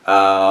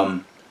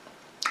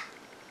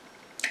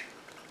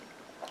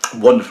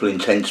 Wonderful,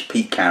 intense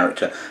peat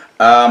character.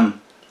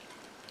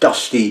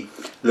 Dusty,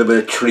 a little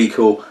bit of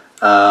treacle,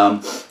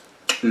 a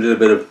little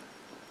bit of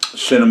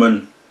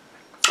cinnamon.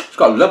 It's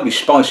got a lovely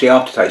spicy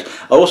aftertaste.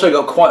 I also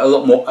got quite a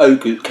lot more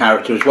oak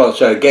character as well,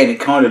 so again it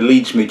kind of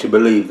leads me to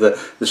believe that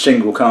the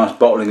single cask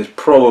bottling is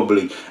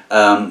probably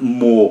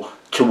more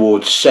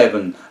towards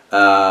 7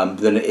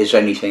 than it is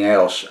anything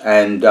else,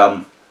 and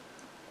I'm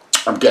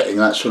getting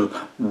that sort of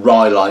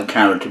rye-like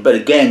character, but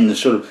again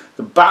the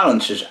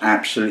balance is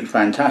absolutely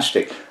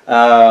fantastic.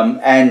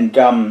 I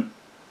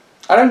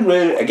don't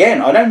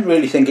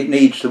really think it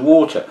needs the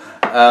water,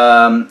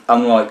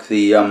 unlike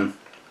the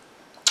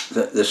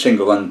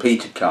single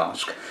unpeated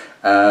cask.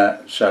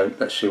 So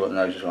let's see what the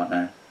nose is like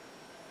now.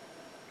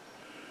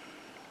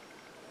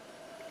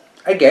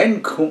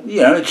 Again,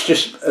 you know, it's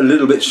just a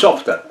little bit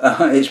softer.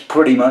 It's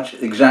pretty much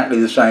exactly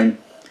the same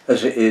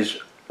as it is,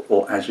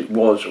 or as it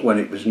was when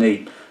it was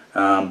neat.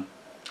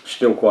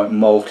 Still quite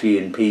malty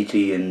and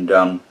peaty and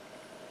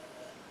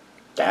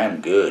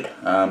damn good.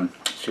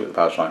 Let's see what the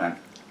palate's like now.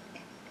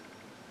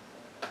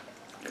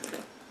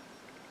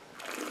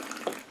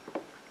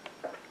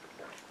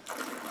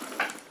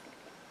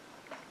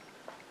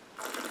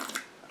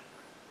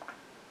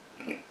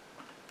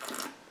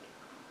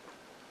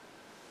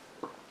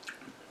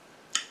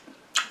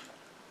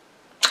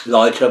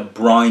 Lighter,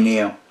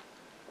 brinier, a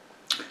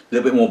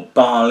little bit more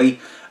barley.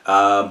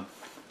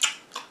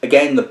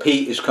 Again, the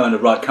peat is kind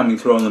of like coming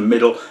through on the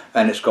middle,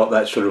 and it's got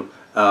that sort of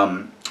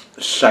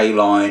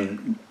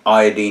saline,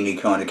 iodine-y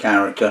kind of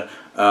character.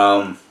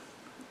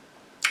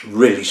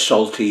 Really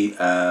salty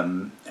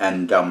and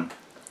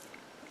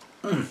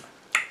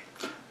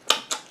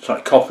it's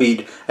like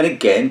coffeed, and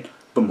again,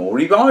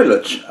 Bamori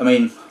violets. I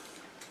mean,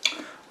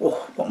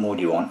 oh, what more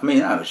do you want? I mean,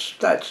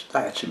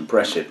 that's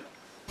impressive.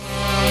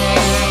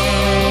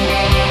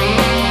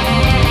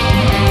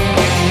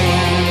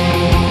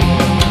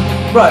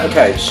 Right,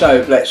 okay,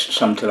 so let's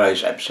sum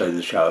today's episode of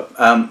the show.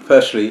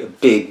 Firstly, a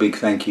big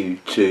thank you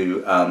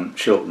to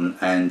Shilton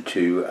and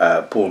to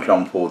Paul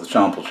John for the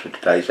samples for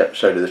today's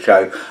episode of the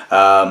show.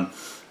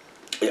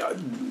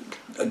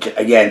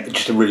 Again,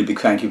 just a really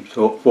big thank you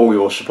for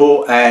your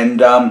support,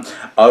 and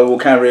I will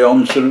carry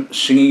on sort of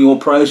singing your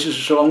praises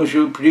as long as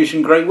you're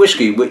producing great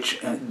whiskey, which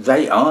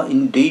they are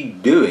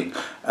indeed doing.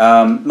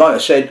 Like I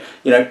said,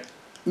 you know,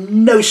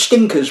 no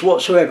stinkers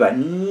whatsoever,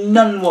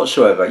 none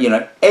whatsoever. You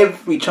know,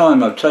 every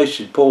time I've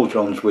tasted Paul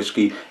John's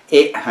whiskey,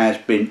 it has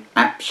been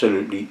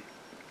absolutely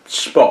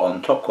spot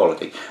on, top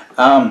quality.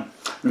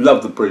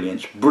 Love the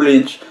Brilliance.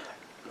 Brilliance,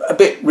 a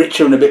bit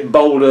richer and a bit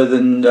bolder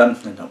than,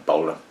 not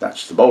bolder,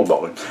 that's the bold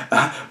bottling.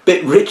 A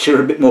bit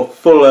richer, a bit more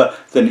fuller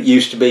than it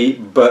used to be,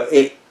 but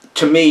it,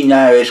 to me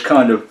now, is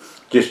kind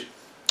of just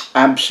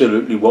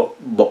absolutely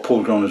what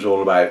Paul John is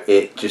all about.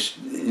 It just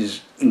is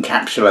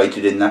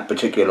encapsulated in that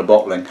particular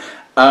bottling.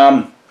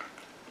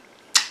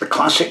 The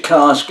classic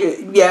cask,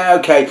 yeah,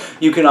 okay,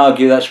 you can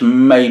argue that's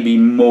maybe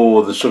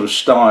more the sort of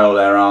style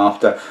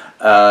thereafter.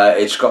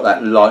 It's got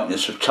that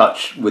lightness of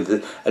touch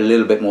with a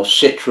little bit more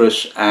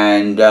citrus,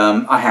 and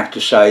I have to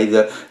say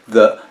that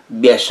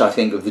yes, I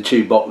think of the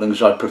two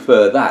bottlings I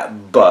prefer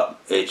that, but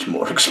it's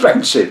more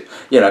expensive,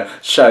 you know,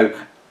 so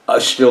I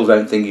still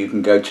don't think you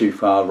can go too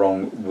far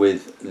wrong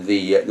with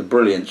the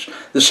Brilliance.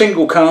 The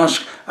single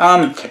cask,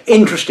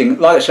 interesting.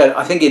 Like I said,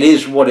 I think it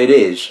is what it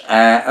is,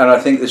 and I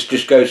think this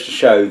just goes to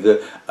show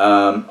that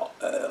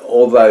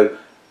although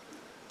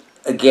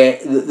again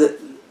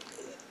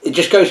it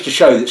just goes to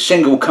show that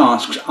single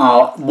casks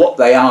are what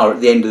they are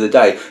at the end of the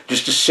day,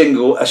 just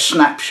a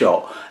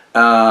snapshot.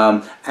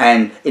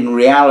 And in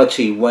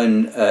reality,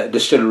 when a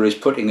distillery is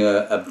putting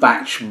a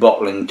batch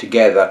bottling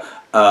together,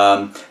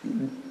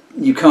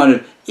 you kind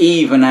of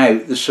even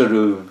out the sort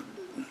of,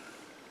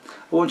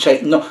 I wouldn't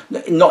say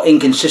not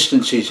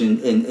inconsistencies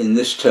in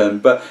this term,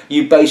 but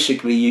you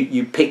basically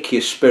you pick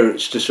your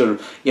spirits to sort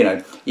of,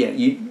 you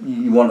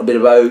want a bit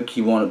of oak,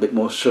 you want a bit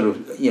more sort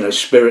of,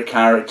 spirit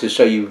character,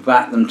 so you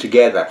vat them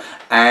together.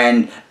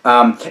 And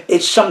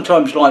it's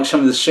sometimes like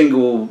some of the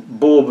single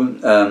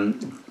bourbon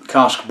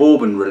cask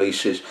bourbon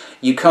releases,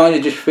 you kind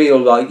of just feel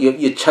like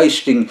you're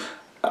tasting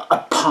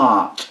a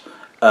part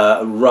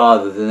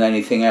rather than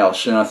anything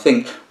else. And I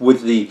think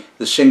with the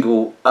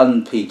single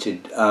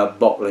unpeated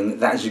bottling,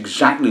 that's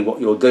exactly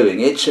what you're doing.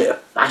 It's a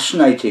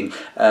fascinating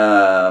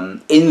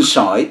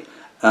insight,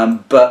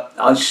 but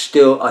I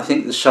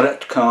think the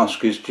select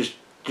cask is just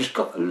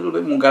got a little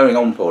bit more going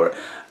on for it.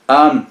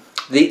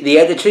 The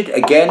edited,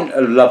 again,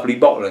 a lovely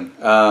bottling,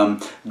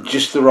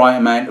 just the right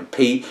amount of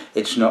peat.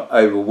 It's not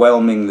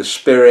overwhelming the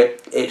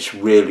spirit. It's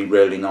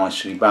really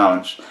nicely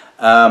balanced.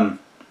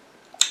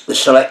 The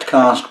select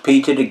cask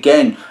peated,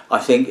 again, I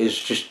think is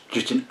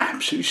just an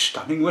absolutely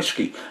stunning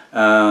whiskey.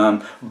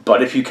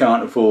 But if you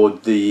can't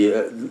afford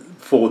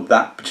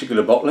that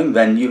particular bottling,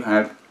 then you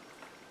have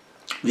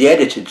the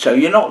edited, so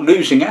you're not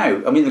losing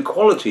out. I mean, the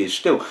quality is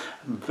still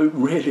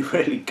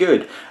really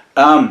good.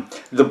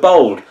 The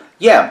bold,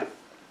 yeah,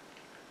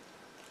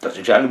 that's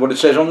exactly what it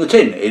says on the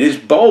tin. It is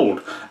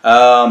bold.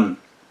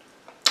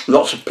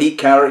 Lots of peat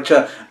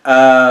character,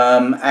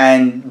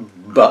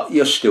 but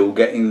you're still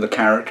getting the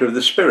character of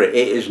the spirit.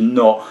 It is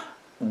not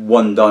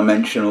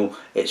one-dimensional.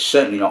 It's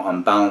certainly not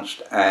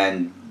unbalanced,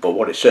 but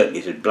what it certainly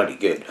is bloody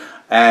good.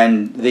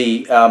 And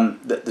the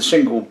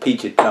single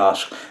peated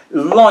cask,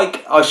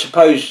 like I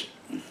suppose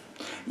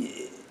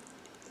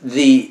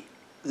the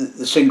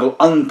single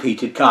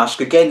unpeated cask,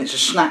 again, it's a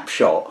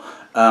snapshot.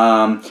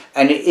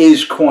 And it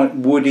is quite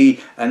woody,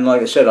 and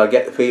like I said, I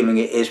get the feeling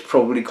it is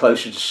probably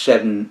closer to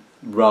 7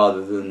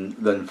 rather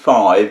than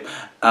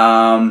 5,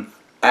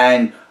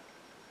 and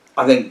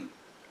I think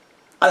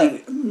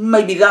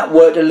maybe that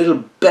worked a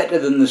little better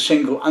than the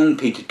single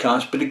unpeated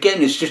cask. But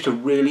again, it's just a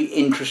really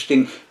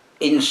interesting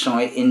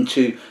insight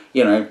into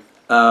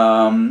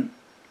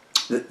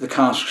the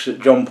casks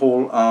that John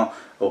Paul are,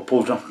 or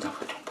Paul John, no,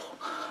 John Paul,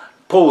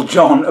 Paul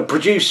John are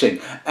producing,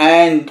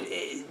 and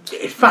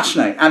it's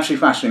fascinating,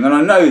 absolutely fascinating. And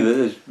I know that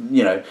there's,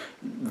 you know,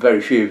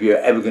 very few of you are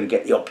ever going to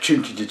get the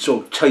opportunity to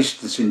sort of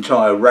taste this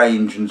entire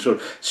range and sort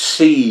of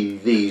see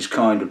these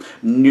kind of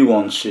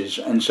nuances,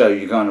 and so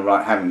you're kind of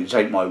like having to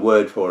take my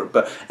word for it.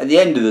 But at the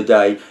end of the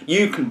day,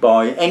 you can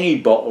buy any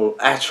bottle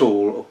at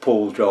all of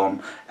Paul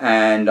John,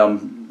 and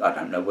I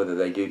don't know whether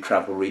they do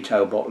travel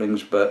retail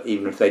bottlings, but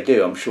even if they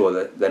do, I'm sure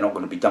that they're not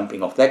going to be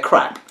dumping off their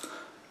crap.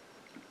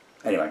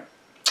 Anyway,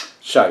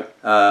 so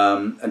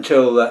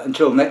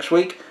until next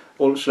week,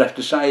 all that's left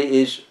to say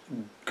is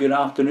good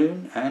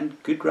afternoon and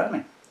good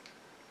gramming.